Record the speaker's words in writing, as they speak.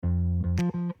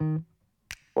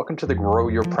Welcome to the Grow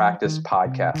Your Practice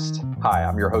podcast. Hi,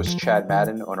 I'm your host, Chad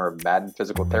Madden, owner of Madden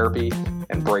Physical Therapy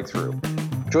and Breakthrough.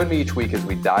 Join me each week as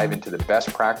we dive into the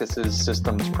best practices,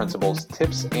 systems, principles,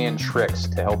 tips, and tricks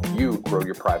to help you grow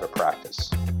your private practice.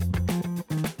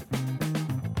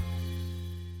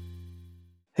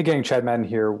 Hey gang, Chad Madden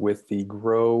here with the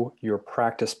Grow Your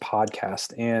Practice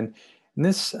podcast. And in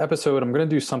this episode, I'm going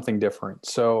to do something different.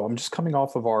 So I'm just coming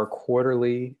off of our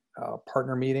quarterly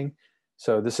partner meeting.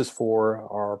 So this is for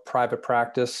our private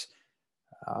practice.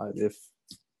 If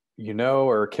you know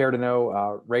or care to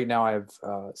know, right now I have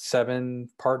 7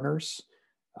 partners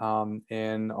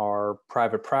in our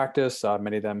private practice.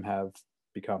 Many of them have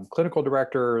become clinical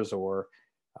directors or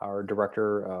our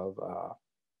director of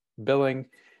billing,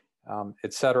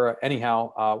 etc.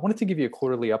 Anyhow, I wanted to give you a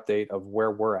quarterly update of where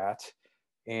we're at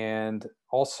and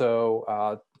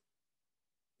also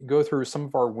go through some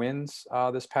of our wins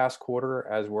this past quarter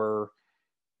as we're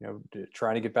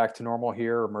trying to get back to normal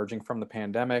here, emerging from the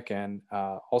pandemic, and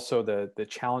also the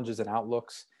challenges and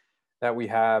outlooks that we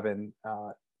have, and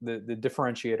the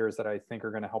differentiators that I think are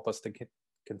going to help us to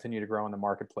continue to grow in the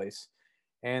marketplace.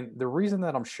 And the reason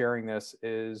that I'm sharing this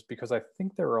is because I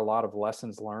think there are a lot of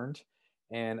lessons learned,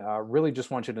 and really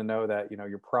just want you to know that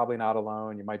you're probably not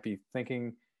alone. You might be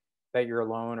thinking that you're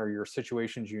alone or your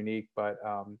situation's unique, but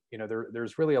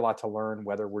there's really a lot to learn,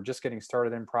 whether we're just getting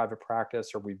started in private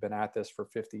practice or we've been at this for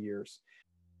 50 years.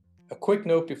 A quick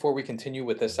note before we continue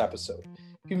with this episode.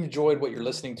 If you've enjoyed what you're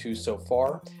listening to so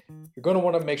far, you're going to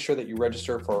want to make sure that you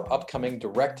register for our upcoming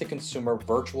direct-to-consumer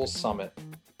virtual summit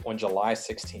on July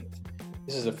 16th.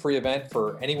 This is a free event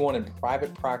for anyone in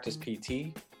private practice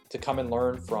PT to come and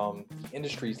learn from the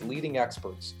industry's leading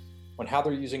experts on how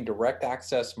they're using direct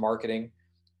access marketing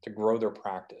to grow their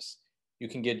practice. You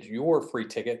can get your free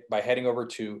ticket by heading over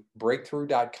to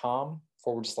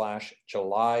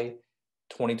breakthrough.com/July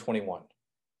 2021.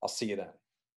 I'll see you then.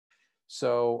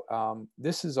 So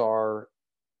this is our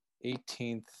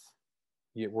 18th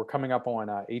year. We're coming up on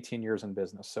 18 years in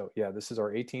business. So yeah, this is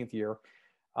our 18th year.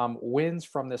 Wins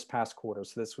from this past quarter.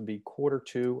 So this would be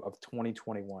Q2 of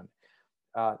 2021.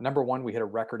 Number one, we hit a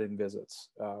record in visits,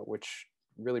 which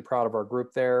really proud of our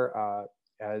group there.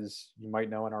 As you might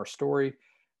know in our story,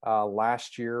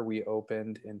 last year we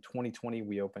opened, in 2020,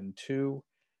 we opened two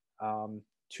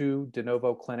de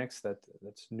novo clinics.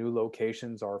 That's new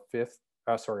locations, our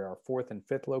fourth and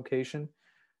fifth location.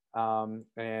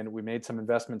 And we made some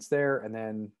investments there. And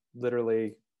then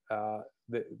literally the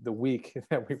week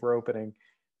that we were opening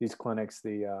these clinics,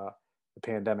 the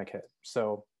pandemic hit.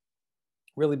 So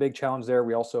really big challenge there.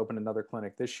 We also opened another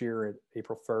clinic this year,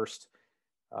 April 1st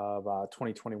of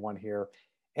 2021 here.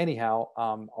 Anyhow,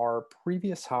 our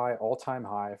previous high, all-time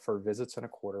high for visits in a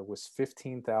quarter was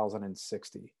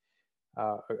 15,060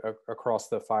 across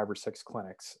the 5 or 6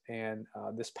 clinics. And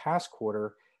this past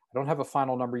quarter, I don't have a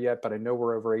final number yet, but I know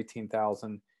we're over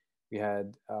 18,000. We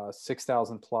had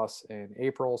 6,000 plus in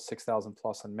April, 6,000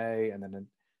 plus in May, and then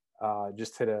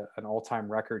just hit an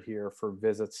all-time record here for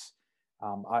visits.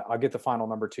 I'll get the final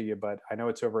number to you, but I know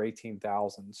it's over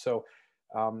 18,000. So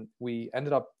we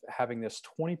ended up having this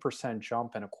 20%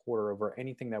 jump in a quarter over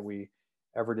anything that we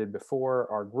ever did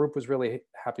before. Our group was really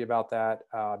happy about that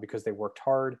because they worked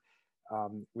hard.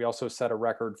 We also set a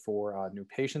record for new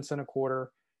patients in a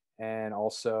quarter, and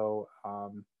also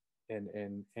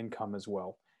in income as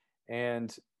well.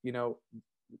 And,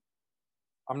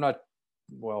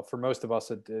 for most of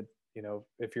us,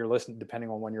 if you're listening, depending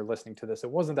on when you're listening to this, it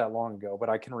wasn't that long ago, but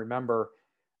I can remember,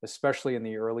 especially in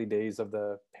the early days of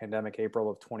the pandemic,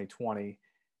 April of 2020,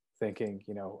 thinking,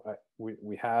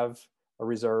 we have a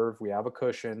reserve, we have a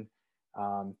cushion.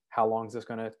 How long is this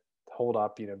going to hold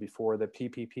up, before the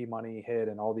PPP money hit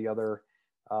and all the other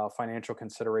financial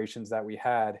considerations that we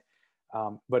had.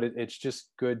 But it's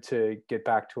just good to get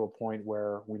back to a point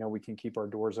where we know we can keep our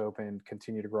doors open,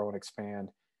 continue to grow and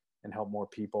expand, and help more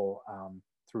people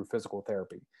through physical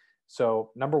therapy.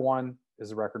 So number one is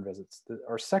the record visits.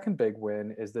 Our second big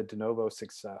win is the de novo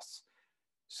success.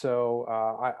 So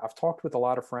I've talked with a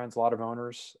lot of friends, a lot of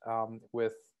owners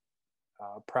with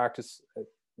practices,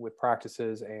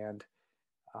 and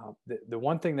the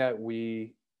one thing that let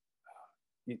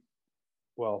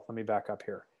me back up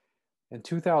here. In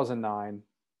 2009,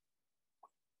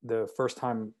 the first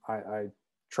time I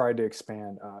tried to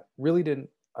expand, really didn't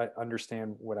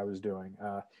understand what I was doing.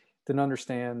 Didn't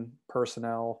understand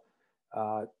personnel.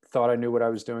 Thought I knew what I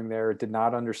was doing there. Did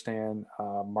not understand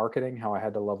marketing, how I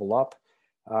had to level up.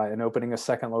 In opening a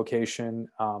second location,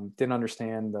 didn't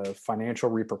understand the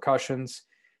financial repercussions.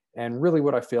 And really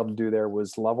what I failed to do there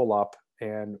was level up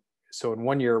and So in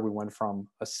 1 year, we went from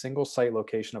a single site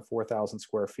location of 4,000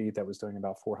 square feet that was doing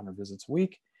about 400 visits a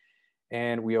week.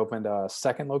 And we opened a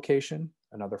second location,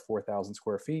 another 4,000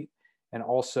 square feet, and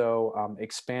also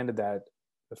expanded the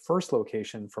first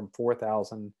location from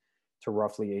 4,000 to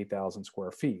roughly 8,000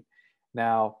 square feet.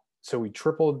 Now, so we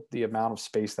tripled the amount of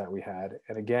space that we had.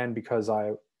 And again, because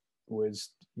I was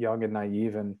young and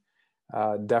naive and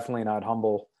definitely not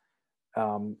humble,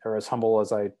 or as humble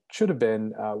as I should have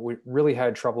been, we really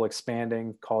had trouble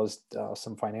expanding, caused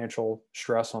some financial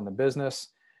stress on the business.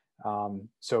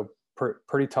 So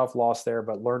pretty tough loss there,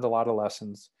 but learned a lot of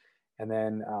lessons. And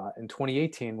then in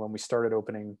 2018, when we started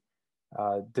opening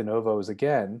de novos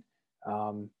again,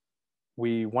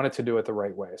 we wanted to do it the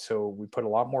right way. So we put a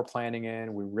lot more planning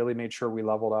in. We really made sure we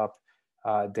leveled up.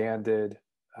 Dan did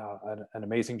an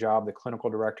amazing job. The clinical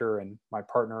director and my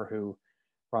partner who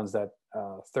runs that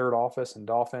third office in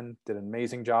Dauphin did an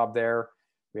amazing job there.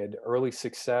 We had early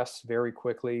success very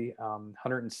quickly,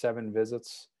 107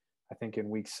 visits, I think in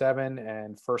week 7,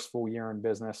 and first full year in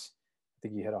business, I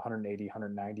think he had 180,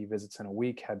 190 visits in a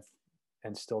week,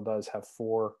 and still does have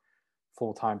 4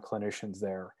 full-time clinicians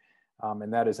there.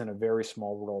 And that is in a very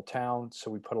small rural town.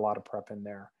 So we put a lot of prep in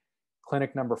there.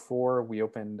 Clinic number 4, we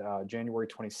opened January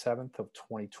 27th of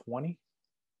 2020.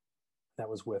 That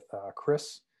was with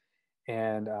Chris.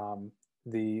 And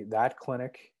that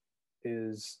clinic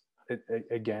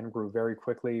again grew very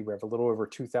quickly. We have a little over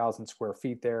 2,000 square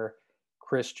feet there.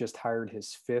 Chris just hired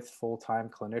his 5th full-time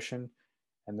clinician,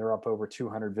 and they're up over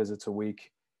 200 visits a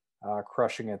week,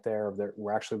 crushing it there.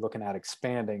 We're actually looking at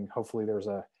expanding. Hopefully there's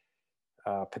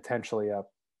potentially a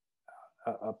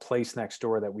place next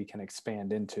door that we can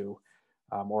expand into,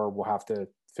 or we'll have to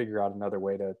figure out another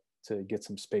way to get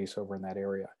some space over in that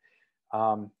area.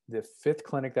 The 5th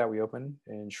clinic that we opened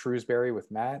in Shrewsbury with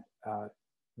Matt,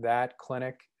 that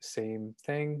clinic, same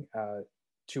thing,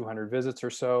 200 visits or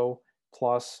so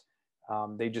plus.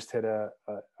 They just hit a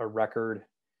record.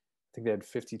 I think they had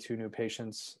 52 new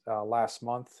patients last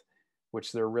month,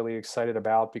 which they're really excited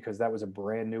about because that was a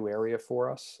brand new area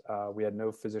for us. We had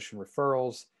no physician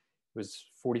referrals. It was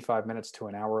 45 minutes to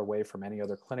an hour away from any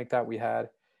other clinic that we had.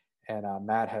 And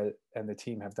Matt and the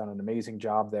team have done an amazing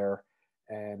job there.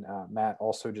 And Matt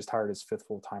also just hired his 5th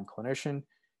full-time clinician.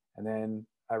 And then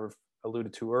I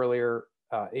alluded to earlier,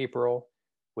 April,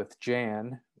 with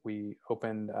Jan, we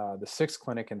opened the 6th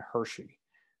clinic in Hershey.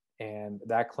 And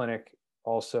that clinic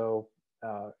also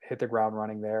hit the ground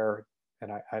running there.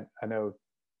 And I know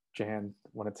Jan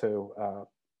wanted to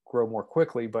grow more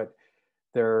quickly, but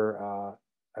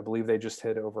I believe they just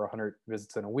hit over 100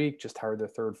 visits in a week, just hired their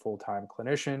 3rd full-time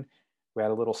clinician. We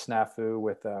had a little snafu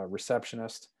with a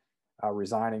receptionist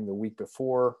resigning the week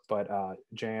before, but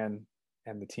Jan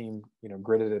and the team,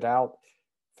 gritted it out,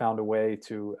 found a way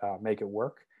to make it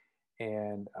work,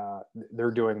 and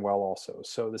they're doing well also.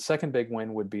 So the second big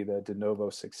win would be the de novo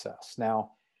success.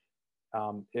 Now,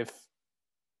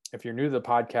 if you're new to the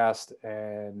podcast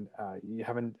and you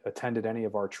haven't attended any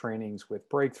of our trainings with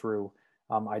Breakthrough,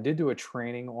 I did do a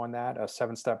training on that, a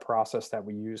 7-step process that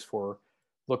we use for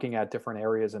looking at different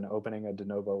areas and opening a de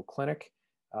novo clinic.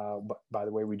 But by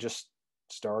the way, we just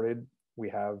started. We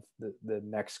have the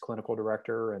next clinical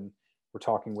director, and we're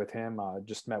talking with him.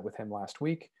 Just met with him last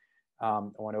week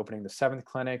on opening the 7th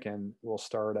clinic, and we'll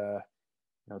start a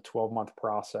 12-month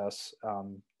process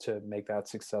to make that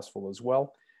successful as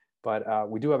well. But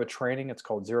we do have a training. It's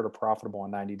called Zero to Profitable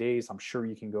in 90 Days. I'm sure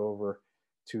you can go over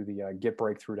to the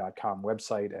getbreakthrough.com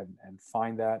website and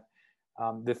find that.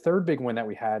 The third big win that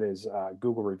we had is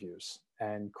Google reviews.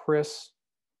 And Chris,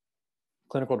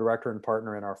 clinical director and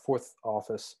partner in our 4th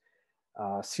office,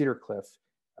 Cedar Cliff,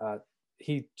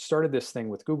 he started this thing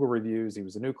with Google reviews. He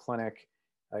was a new clinic,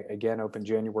 again, opened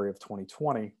January of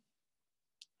 2020.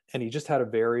 And he just had a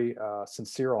very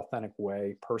sincere, authentic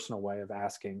way, personal way of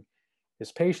asking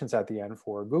his patients at the end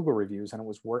for Google reviews. And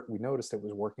we noticed it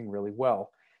was working really well.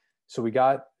 So we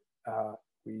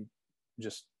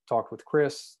just talked with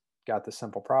Chris, got the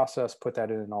simple process, put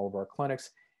that in all of our clinics,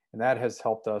 and that has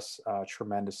helped us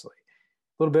tremendously.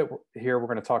 A little bit here, we're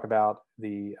going to talk about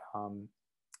the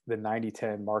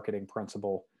 90-10 marketing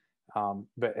principle,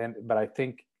 but I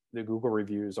think the Google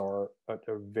reviews are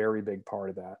a very big part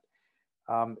of that.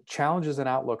 Challenges and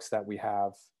outlooks that we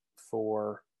have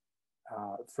for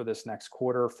this next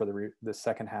quarter, for the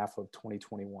second half of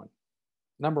 2021.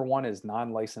 Number 1 is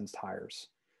non-licensed hires.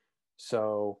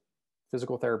 So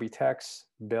physical therapy techs,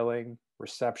 billing,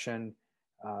 reception.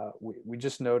 We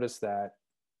just noticed that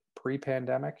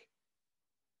pre-pandemic,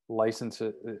 licensed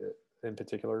in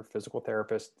particular, physical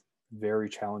therapists, very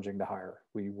challenging to hire.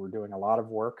 We were doing a lot of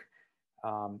work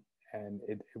and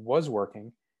it was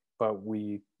working, but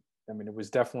we I mean, it was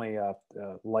definitely a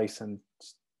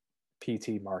licensed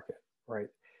PT market, right?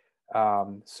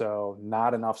 So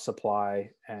not enough supply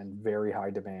and very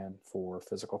high demand for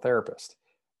physical therapists.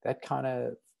 That kind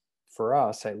of, for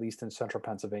us, at least in central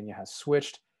Pennsylvania, has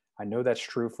switched. I know that's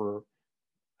true for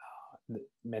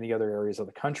many other areas of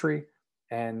the country.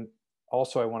 And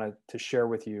also, I wanted to share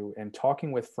with you, and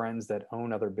talking with friends that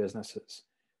own other businesses,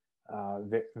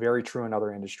 very true in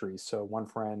other industries. So one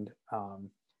friend, one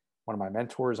of my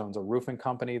mentors, owns a roofing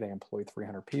company. They employ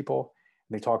 300 people.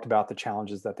 And they talked about the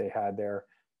challenges that they had there.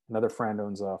 Another friend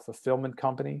owns a fulfillment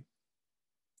company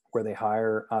where they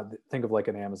hire, think of like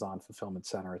an Amazon fulfillment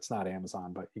center. It's not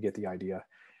Amazon, but you get the idea.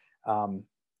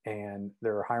 And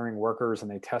they're hiring workers,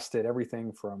 and they tested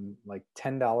everything from like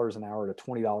 $10 an hour to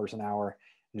 $20 an hour,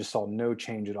 and just saw no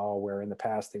change at all. Where in the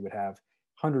past they would have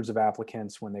hundreds of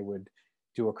applicants when they would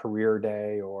do a career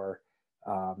day or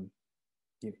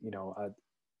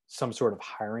some sort of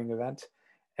hiring event,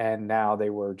 and now they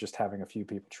were just having a few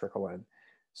people trickle in.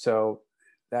 So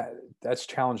that's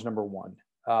challenge number one.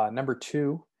 Number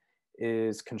two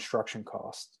is construction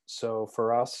costs. So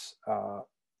for us,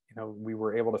 we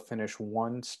were able to finish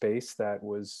one space that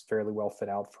was fairly well fit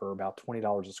out for about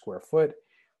 $20 a square foot.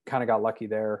 Kind of got lucky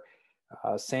there.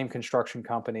 Same construction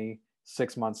company,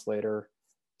 6 months later,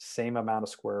 same amount of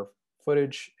square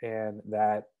footage, and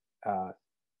that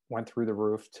went through the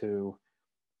roof to,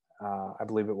 I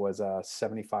believe it was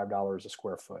 $75 a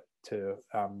square foot to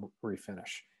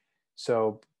refinish.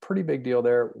 So pretty big deal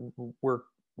there.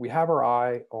 We have our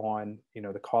eye on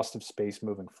the cost of space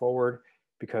moving forward,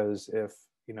 because if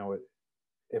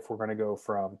we're going to go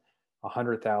from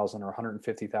 $100,000 or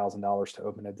 $150,000 to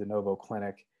open a de novo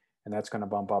clinic, and that's going to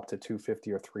bump up to $250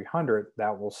 or $300,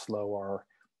 that will slow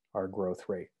our growth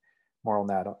rate. More on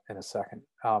that in a second.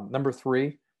 Number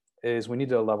three is we need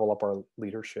to level up our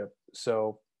leadership.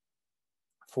 So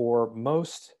for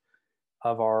most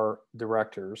of our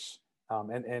directors,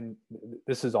 and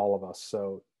this is all of us,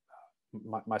 so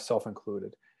myself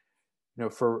included,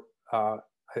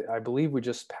 I believe we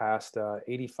just passed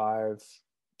 85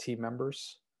 team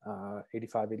members,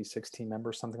 85, 86 team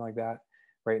members, something like that.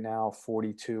 Right now,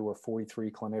 42 or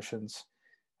 43 clinicians.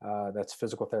 That's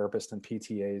physical therapists and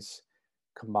PTAs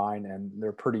combined, and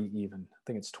they're pretty even. I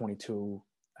think it's 22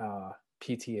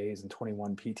 PTAs and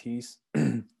 21 PTs.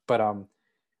 But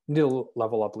need to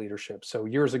level up leadership. So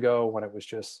years ago, when it was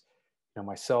just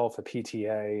myself, a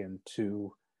PTA, and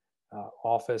two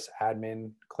office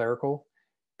admin clerical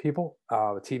people,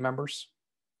 team members,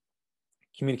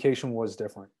 communication was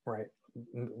different, right?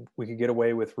 We could get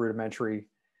away with rudimentary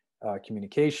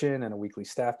communication and a weekly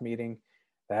staff meeting.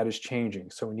 That is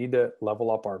changing. So we need to level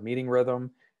up our meeting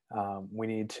rhythm. We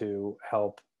need to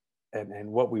help.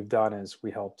 And what we've done is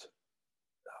we helped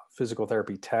physical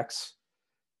therapy techs,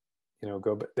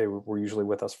 they were usually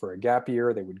with us for a gap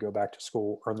year. They would go back to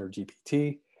school, earn their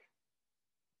GPT,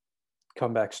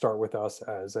 come back, start with us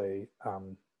as a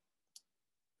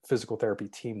physical therapy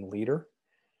team leader,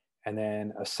 and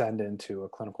then ascend into a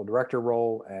clinical director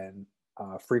role, and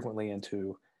frequently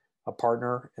into a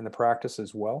partner in the practice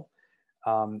as well.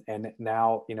 And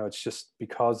now, it's just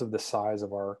because of the size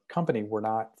of our company, we're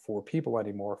not 4 people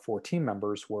anymore. 4 team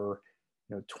members, we're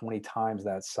 20 times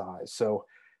that size. So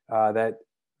that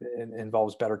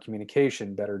involves better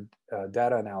communication, better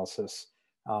data analysis,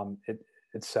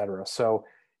 et cetera. So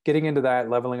getting into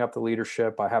that, leveling up the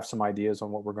leadership, I have some ideas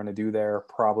on what we're going to do there.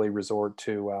 Probably resort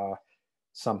to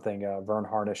something Verne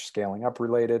Harnish scaling up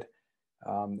related.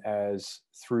 As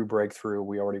through Breakthrough,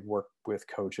 we already work with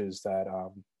coaches that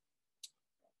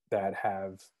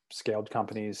have scaled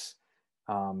companies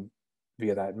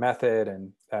via that method,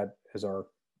 and that is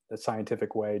the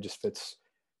scientific way, just fits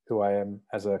who I am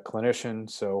as a clinician.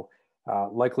 So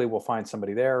likely we'll find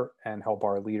somebody there and help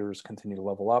our leaders continue to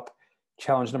level up.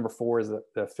 Challenge number 4 is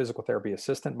the physical therapy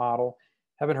assistant model.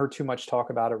 Haven't heard too much talk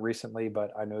about it recently,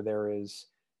 but I know there is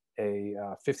a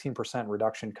 15%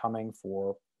 reduction coming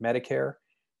for Medicare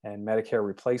and Medicare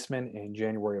replacement in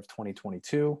January of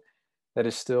 2022. That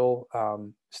is still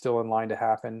in line to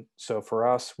happen. So for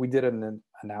us, we did an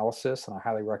analysis, and I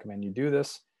highly recommend you do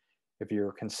this if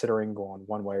you're considering going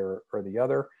one way or the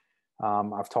other.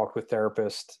 I've talked with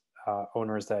therapist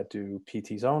owners that do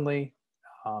PTs only.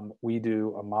 We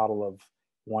do a model of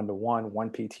 1-to-1, 1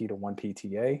 PT to 1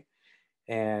 PTA,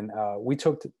 and we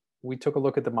took a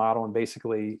look at the model, and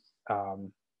basically,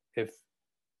 if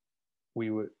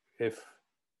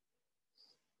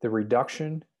the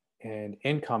reduction in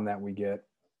income that we get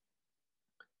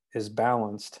is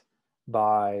balanced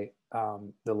by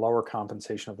the lower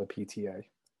compensation of the PTA.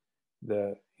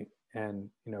 In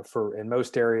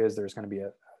most areas, there's going to be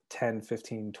a $10,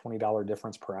 $15, $20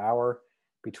 difference per hour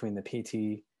between the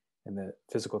PT and the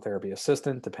physical therapy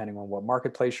assistant, depending on what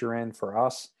marketplace you're in. For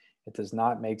us, it does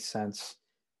not make sense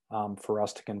for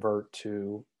us to convert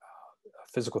to a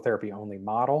physical therapy only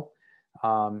model.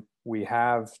 We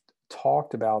have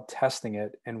talked about testing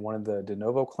it in one of the de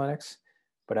novo clinics,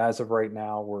 but as of right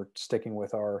now, we're sticking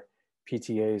with our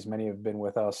PTAs. Many have been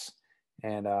with us,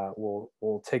 and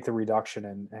we'll take the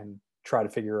reduction and try to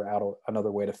figure out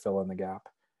another way to fill in the gap.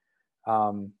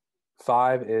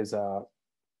 5 is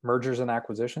mergers and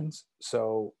acquisitions.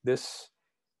 So this,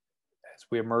 as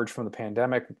we emerge from the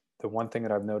pandemic, the one thing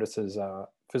that I've noticed is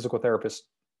physical therapists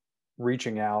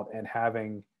reaching out and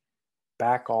having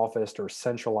back office or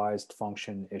centralized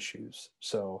function issues.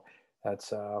 So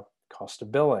that's cost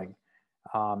of billing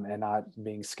and not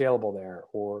being scalable there,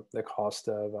 or the cost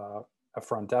of a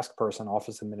front desk person,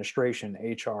 office administration,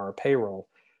 HR, payroll,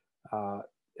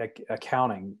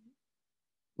 accounting,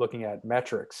 looking at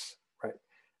metrics, right?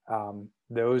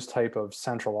 Those type of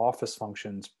central office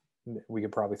functions, we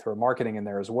could probably throw marketing in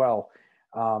there as well.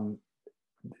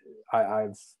 I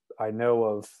know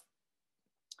of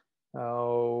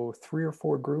 3 or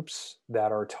 4 groups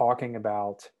that are talking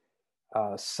about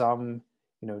some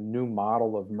new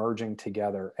model of merging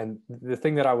together. And the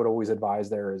thing that I would always advise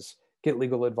there is get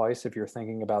legal advice if you're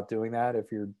thinking about doing that,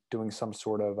 if you're doing some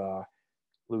sort of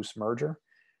loose merger.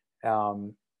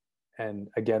 And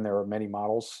again, there are many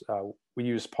models. We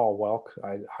use Paul Welk.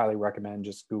 I highly recommend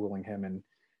just Googling him and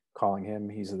calling him.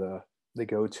 He's the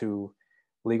go-to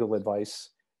legal advice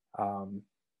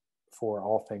for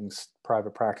all things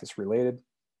private practice related.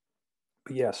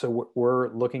 But yeah, so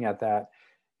we're looking at that.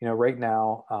 Right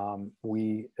now,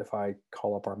 if I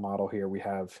call up our model here, we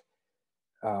have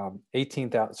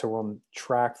 18,000. So we're on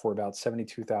track for about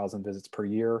 72,000 visits per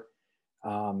year.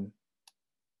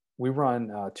 We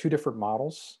run 2 different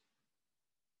models.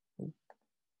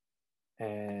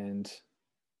 And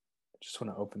I just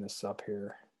want to open this up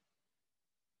here.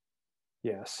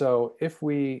 Yeah, so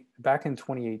back in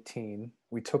 2018,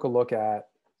 we took a look at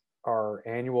our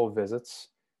annual visits,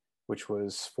 which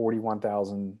was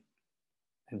 41,000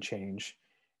 and change.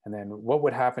 And then what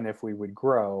would happen if we would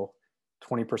grow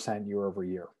 20% year over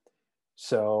year?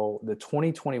 So the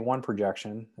 2021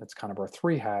 projection, that's kind of our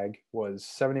 3HAG, was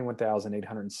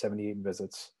 71,878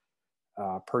 visits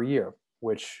per year,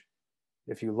 which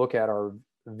if you look at our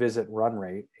visit run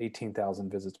rate,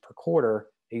 18,000 visits per quarter,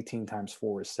 18 times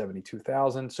 4 is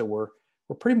 72,000. So we're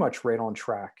pretty much right on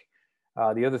track.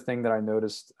 The other thing that I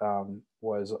noticed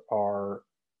was our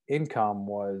income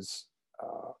was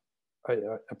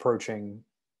approaching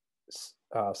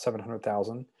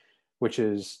 700,000, which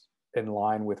is in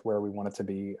line with where we want it to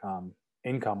be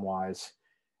income-wise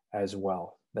as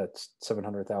well. That's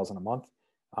 700,000 a month,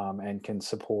 and can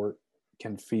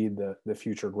feed the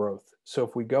future growth. So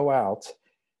if we go out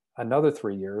another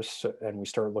 3 years and we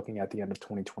start looking at the end of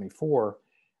 2024,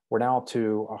 we're now up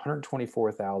to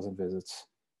 124,000 visits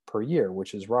per year,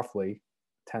 which is roughly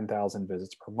 10,000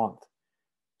 visits per month.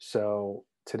 So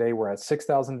today we're at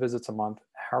 6,000 visits a month.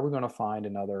 How are we going to find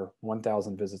another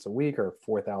 1,000 visits a week or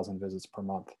 4,000 visits per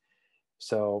month?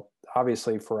 So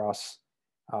obviously for us,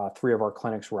 3 of our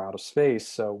clinics were out of space.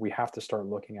 So we have to start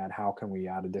looking at how can we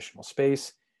add additional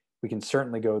space. We can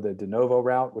certainly go the de novo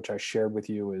route, which I shared with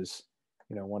you is,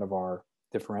 one of our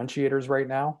differentiators right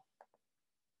now.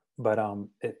 But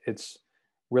it's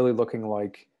really looking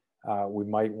like we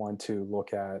might want to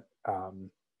look at,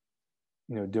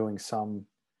 doing some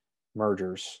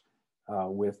mergers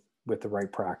with the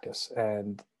right practice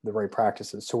and the right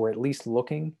practices. So we're at least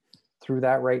looking through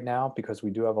that right now, because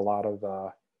we do have a lot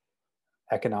of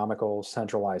economical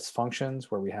centralized functions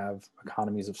where we have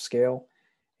economies of scale.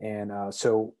 And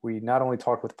so we not only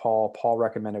talked with Paul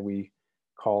recommended we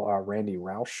call Randy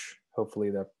Rausch.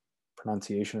 Hopefully the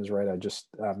pronunciation is right. I just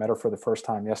met her for the first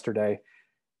time yesterday,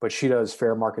 but she does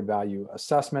fair market value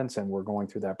assessments, and we're going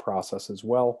through that process as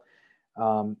well.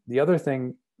 The other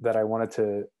thing that I wanted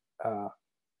to,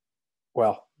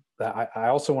 I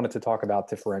also wanted to talk about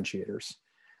differentiators.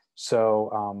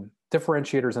 So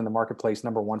differentiators in the marketplace,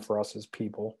 number one for us is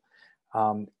people.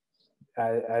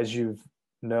 As you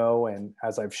know, and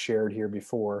as I've shared here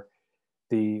before,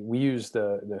 we use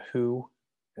the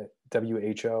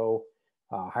WHO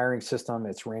hiring system.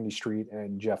 It's Randy Street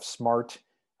and Jeff Smart.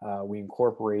 We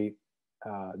incorporate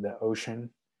the OCEAN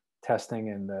testing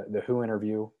and the WHO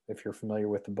interview. If you're familiar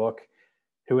with the book,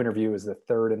 WHO interview is the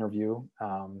 3rd interview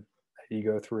that you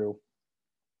go through,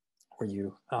 where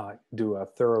you do a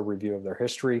thorough review of their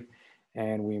history.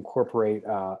 And we incorporate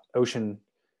OCEAN,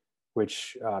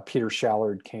 which Peter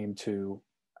Shallard came to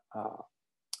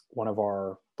one of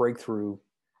our breakthrough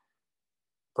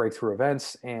breakthrough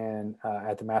events, and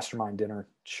at the mastermind dinner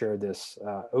shared this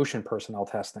ocean personnel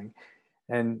testing.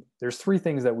 And there's three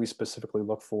things that we specifically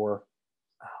look for.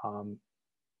 Um,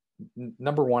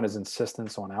 Number one is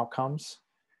insistence on outcomes,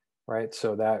 right?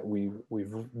 So that we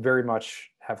very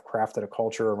much have crafted a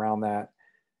culture around that.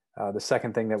 The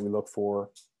second thing that we look for,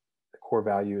 the core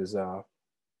value, is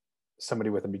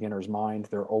somebody with a beginner's mind.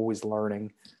 They're always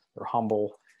learning, they're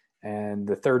humble. And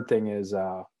the third thing is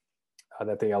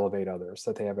that they elevate others,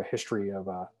 that they have a history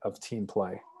of team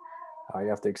play. You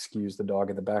have to excuse the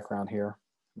dog in the background here.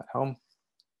 I'm at home.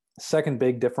 Second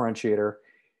big differentiator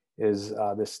is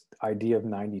this idea of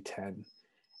 90-10.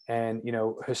 And,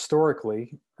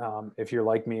 historically, if you're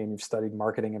like me and you've studied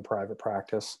marketing in private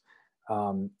practice,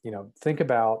 think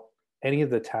about any of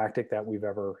the tactic that we've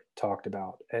ever talked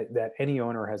about, that any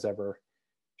owner has ever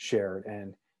shared.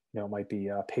 And, it might be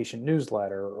a patient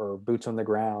newsletter or boots on the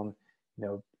ground,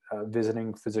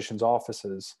 visiting physicians'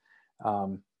 offices.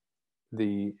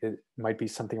 It might be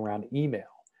something around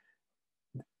email.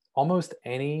 Almost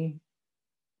any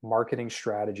marketing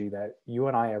strategy that you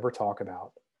and I ever talk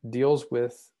about deals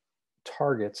with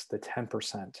targets the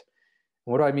 10%.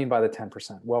 What do I mean by the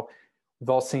 10%? Well, we've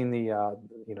all seen the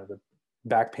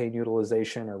back pain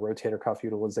utilization or rotator cuff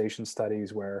utilization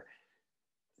studies where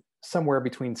somewhere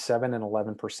between 7 and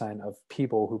 11% of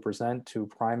people who present to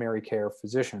primary care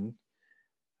physician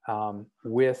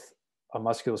with a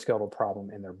musculoskeletal problem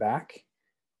in their back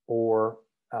or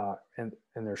in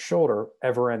their shoulder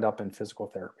ever end up in physical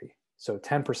therapy. So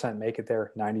 10% make it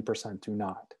there, 90% do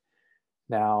not.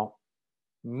 Now,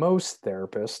 most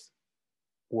therapists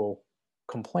will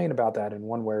complain about that in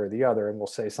one way or the other and will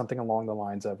say something along the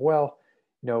lines of, well,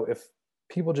 if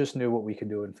people just knew what we could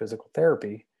do in physical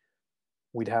therapy,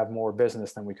 we'd have more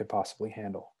business than we could possibly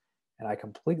handle. And I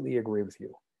completely agree with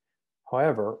you.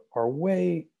 However, our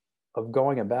way of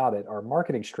going about it, our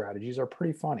marketing strategies are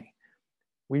pretty funny.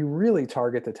 We really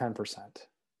target the 10%.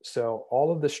 So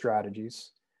all of the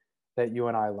strategies that you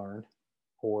and I learned,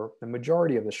 or the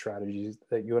majority of the strategies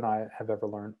that you and I have ever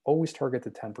learned, always target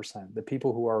the 10%, the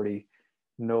people who already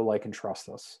know, like, and trust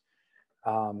us.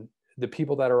 The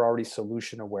people that are already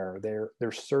solution aware,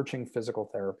 they're searching physical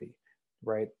therapy,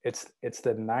 right? It's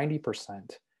the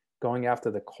 90% going after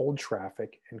the cold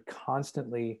traffic and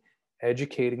constantly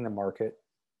educating the market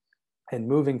and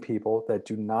moving people that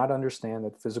do not understand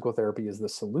that physical therapy is the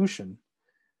solution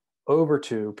over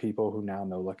to people who now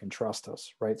know, like, and trust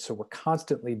us, right? So we're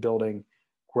constantly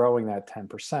growing that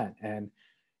 10%. And,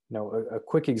 a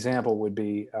quick example would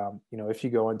be, if you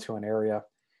go into an area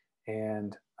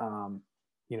and,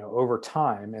 over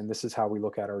time, and this is how we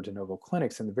look at our de novo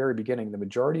clinics, in the very beginning, the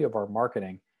majority of our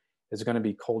marketing is going to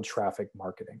be cold traffic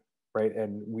marketing, right?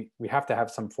 And we have to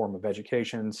have some form of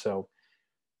education. So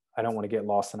I don't want to get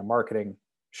lost in a marketing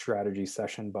strategy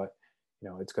session, but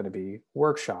it's going to be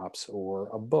workshops or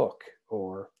a book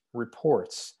or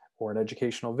reports or an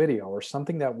educational video or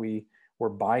something that we're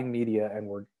buying media,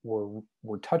 and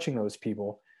we're touching those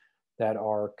people that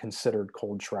are considered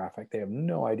cold traffic. They have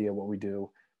no idea what we do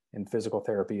in physical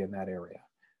therapy in that area,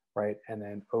 right? And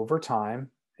then over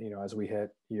time, as we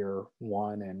hit year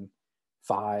 1 and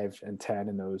 5 and 10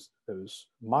 and those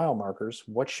mile markers,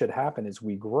 what should happen is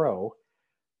we grow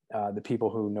the people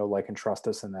who know, like, and trust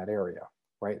us in that area,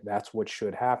 right? That's what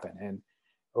should happen. And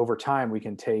over time, we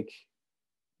can take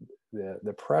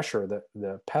the pressure,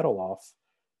 the pedal off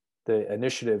the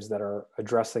initiatives that are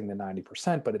addressing the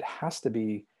 90%, but it has to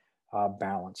be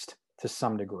balanced to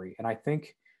some degree. And I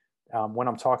think when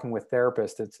I'm talking with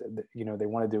therapists, it's, they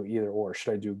want to do either or.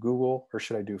 Should I do Google or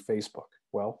should I do Facebook?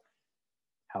 Well,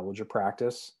 how would you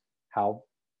practice?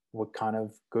 What kind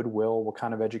of goodwill, what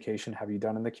kind of education have you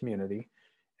done in the community?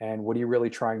 And what are you really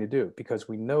trying to do? Because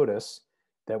we notice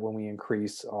that when we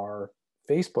increase our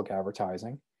Facebook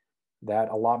advertising, that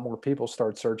a lot more people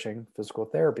start searching physical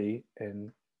therapy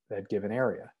in that given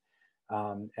area.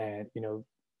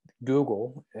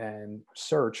 Google and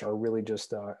search are really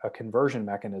just a conversion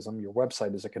mechanism. Your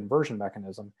website is a conversion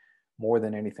mechanism more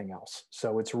than anything else.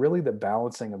 So it's really the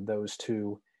balancing of those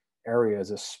two areas,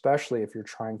 especially if you're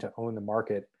trying to own the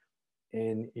market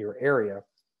in your area.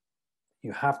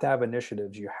 You have to have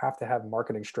initiatives. You have to have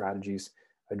marketing strategies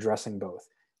addressing both.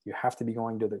 You have to be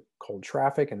going to the cold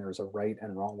traffic, and there's a right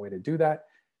and wrong way to do that.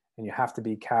 And you have to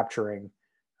be capturing,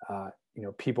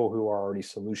 people who are already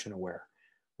solution aware,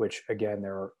 which, again,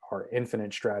 there are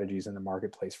infinite strategies in the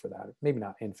marketplace for that. Maybe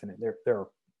not infinite. There are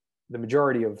the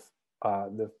majority of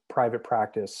the private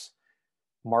practice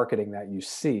marketing that you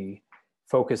see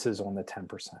focuses on the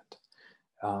 10%.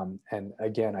 And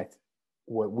again,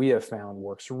 what we have found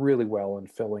works really well in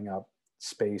filling up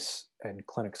space and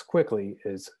clinics quickly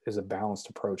is a balanced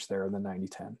approach there in the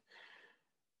 90-10.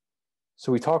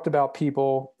 So we talked about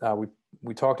people,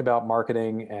 we talked about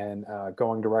marketing and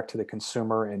going direct to the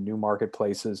consumer and new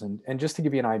marketplaces. And just to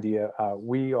give you an idea,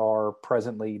 we are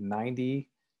presently 92%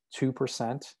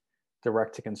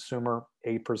 direct to consumer,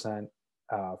 8%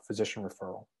 physician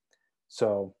referral.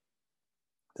 So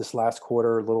this last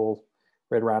quarter,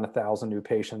 right around 1,000 new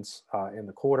patients in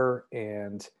the quarter,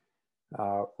 and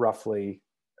roughly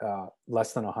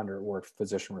less than 100 were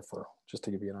physician referral, just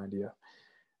to give you an idea.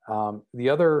 The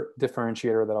other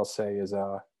differentiator that I'll say is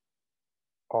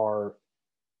our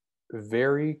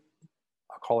very,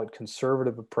 I'll call it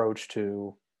conservative approach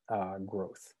to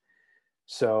growth.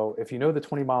 So if you know the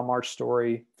 20 Mile March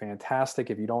story, fantastic.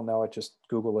 If you don't know it, just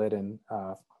Google it and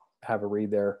have a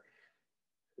read there.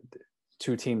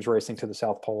 Two teams racing to the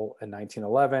South Pole in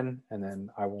 1911, and then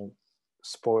I won't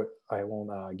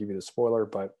give you the spoiler,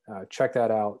 but check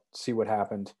that out, see what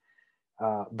happened.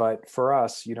 But for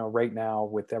us, right now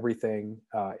with everything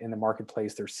in the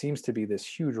marketplace, there seems to be this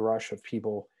huge rush of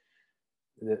people,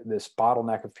 this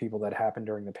bottleneck of people that happened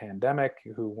during the pandemic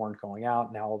who weren't going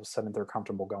out. Now all of a sudden they're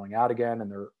comfortable going out again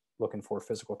and they're looking for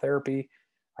physical therapy.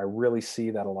 I really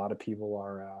see that a lot of people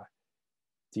are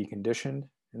deconditioned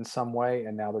in some way,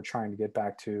 and now they're trying to get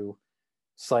back to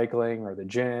cycling or the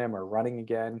gym or running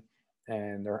again,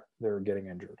 and they're getting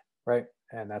injured, right?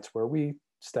 And that's where we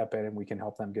step in and we can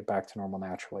help them get back to normal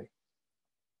naturally.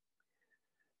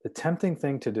 The tempting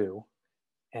thing to do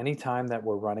anytime that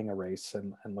we're running a race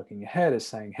and looking ahead is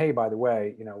saying, hey, by the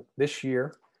way, this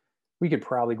year we could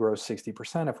probably grow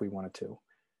 60% if we wanted to.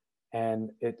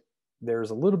 And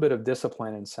there's a little bit of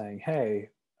discipline in saying, hey,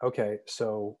 okay,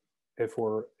 so if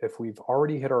we've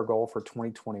already hit our goal for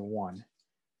 2021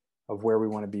 of where we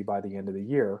want to be by the end of the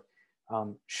year,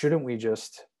 shouldn't we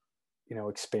just,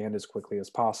 expand as quickly as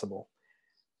possible?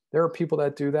 There are people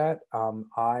that do that.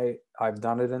 I've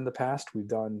done it in the past. We've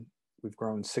grown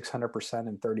 600%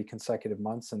 in 30 consecutive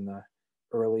months in the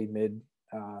early mid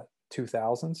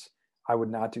 2000s. I would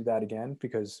not do that again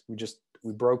because we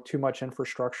broke too much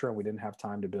infrastructure and we didn't have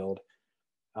time to build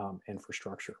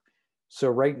infrastructure. So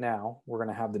right now we're going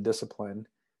to have the discipline,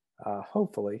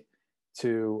 hopefully,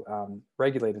 to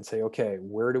regulate and say, okay,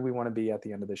 where do we want to be at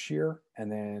the end of this year? And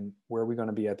then where are we going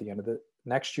to be at the end of the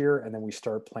next year? And then we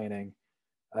start planning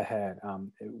ahead.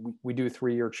 We do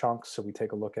 3-year chunks. So we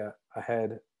take a look at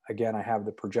ahead. Again, I have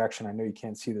the projection. I know you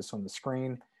can't see this on the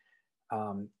screen,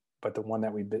 but the one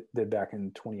that we did back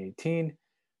in 2018.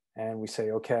 And we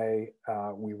say, okay,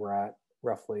 we were at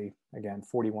roughly, again,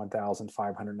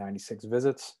 41,596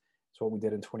 visits. So what we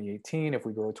did in 2018, if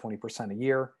we grow 20% a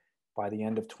year, by the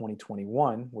end of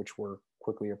 2021, which we're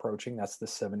quickly approaching, that's the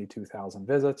 72,000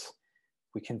 visits.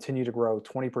 We continue to grow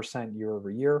 20% year over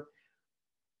year.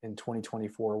 In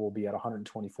 2024, we'll be at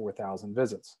 124,000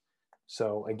 visits.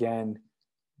 So again,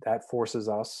 that forces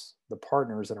us, the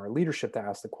partners and our leadership, to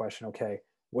ask the question, okay,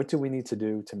 what do we need to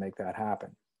do to make that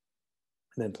happen?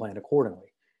 And then plan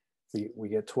accordingly. We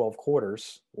get 12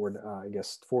 quarters, or I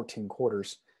guess 14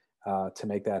 quarters to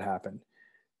make that happen.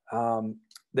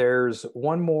 There's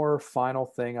one more final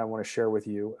thing I want to share with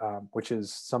you, which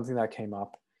is something that came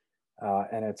up,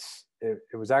 and it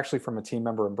was actually from a team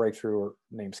member in Breakthrough. Her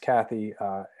name's Kathy,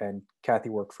 and Kathy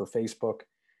worked for Facebook,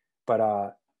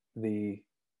 but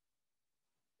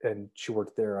and she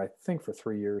worked there, I think, for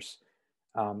 3 years.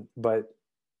 But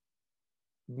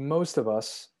most of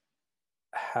us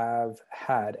have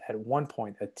had at one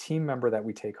point a team member that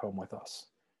we take home with us,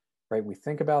 right? We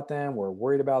think about them, we're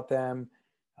worried about them.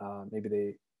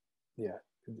 Maybe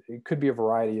it could be a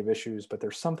variety of issues, but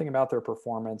there's something about their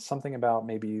performance, something about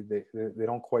maybe they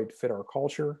don't quite fit our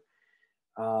culture.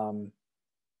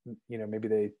 Maybe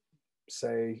they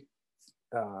say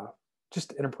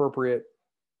just inappropriate,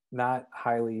 not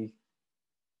highly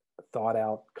thought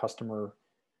out customer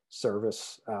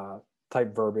service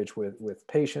type verbiage with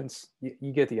patients.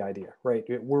 You get the idea, right?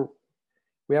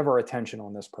 We have our attention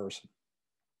on this person.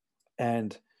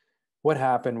 And what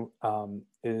happened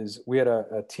is we had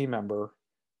a team member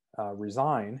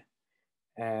resign.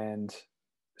 And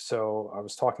so I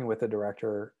was talking with the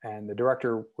director, and the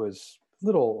director was a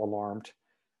little alarmed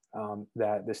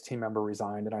that this team member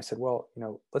resigned. And I said, well,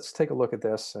 let's take a look at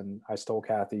this. And I stole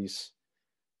Kathy's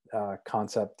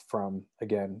concept from,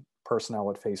 again, personnel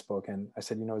at Facebook. And I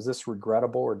said, is this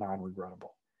regrettable or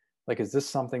non-regrettable? Like, is this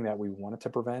something that we wanted to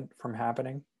prevent from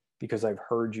happening? Because I've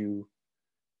heard you,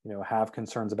 have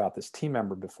concerns about this team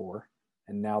member before,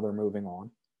 and now they're moving on,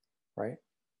 right?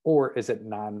 Or is it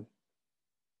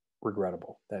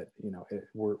non-regrettable that,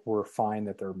 we're fine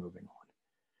that they're moving on?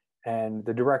 And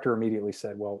the director immediately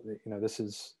said, well, this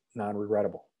is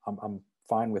non-regrettable. I'm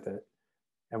fine with it.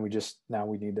 And now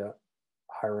we need to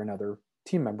hire another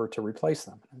team member to replace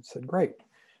them. And I said, great.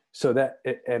 So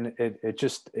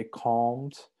it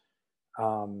calmed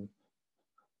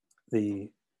the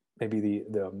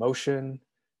emotion,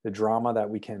 the drama that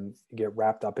we can get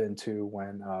wrapped up into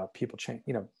when people change.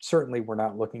 Certainly we're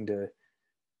not looking to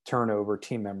turn over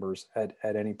team members at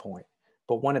any point.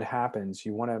 But when it happens,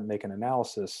 you want to make an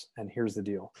analysis. And here's the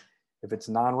deal. If it's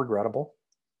non-regrettable,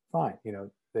 fine.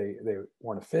 They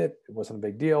weren't a fit. It wasn't a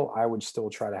big deal. I would still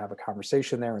try to have a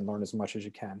conversation there and learn as much as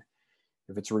you can.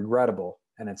 If it's regrettable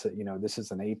and it's this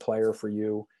is an A player for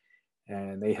you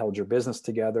and they held your business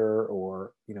together,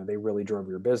 or, they really drove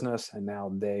your business and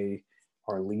now they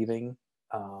are leaving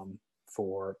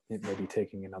for maybe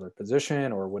taking another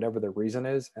position or whatever the reason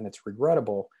is, and it's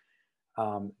regrettable,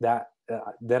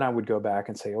 then I would go back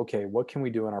and say, okay, what can we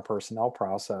do in our personnel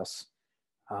process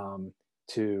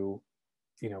to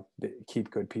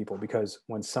keep good people? Because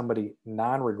when somebody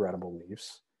non-regrettable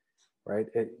leaves, right,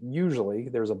 usually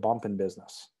there's a bump in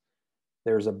business.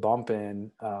 There's a bump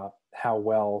in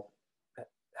how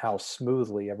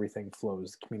smoothly everything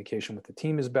flows. The communication with the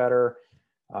team is better.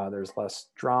 There's less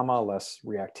drama, less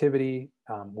reactivity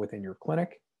within your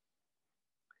clinic.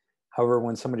 However,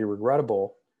 when somebody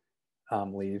regrettable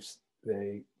leaves,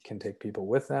 they can take people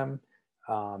with them.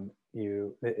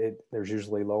 There's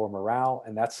usually lower morale,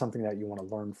 and that's something that you want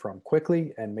to learn from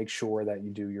quickly and make sure that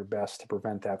you do your best to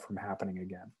prevent that from happening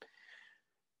again.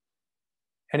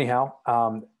 Anyhow,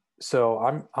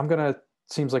 so I'm gonna,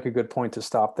 seems like a good point to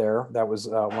stop there. That was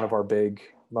one of our big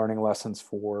learning lessons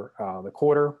for the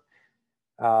quarter.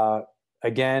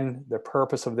 Again, the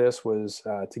purpose of this was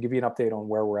to give you an update on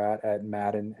where we're at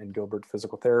Madden and Gilbert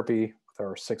Physical Therapy with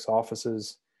our 6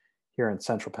 offices here in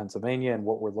central Pennsylvania and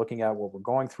what we're looking at, what we're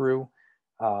going through.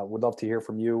 Would love to hear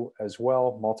from you as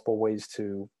well. Multiple ways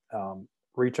to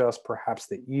reach us. Perhaps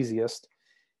the easiest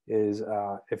is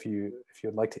if you'd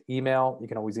like to email, you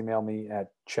can always email me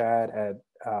at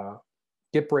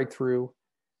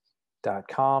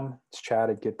chad@getbreakthrough.com. It's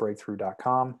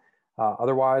chad@getbreakthrough.com.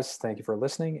 Otherwise, thank you for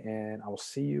listening, and I will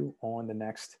see you on the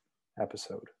next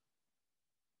episode.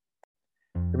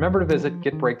 Remember to visit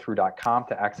getbreakthrough.com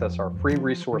to access our free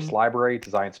resource library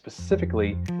designed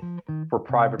specifically for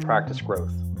private practice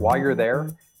growth. While you're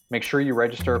there, make sure you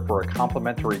register for a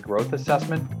complimentary growth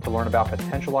assessment to learn about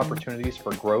potential opportunities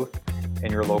for growth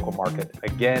in your local market.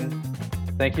 Again,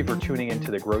 thank you for tuning into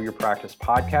the Grow Your Practice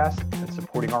podcast and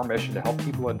supporting our mission to help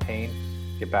people in pain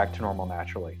get back to normal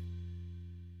naturally.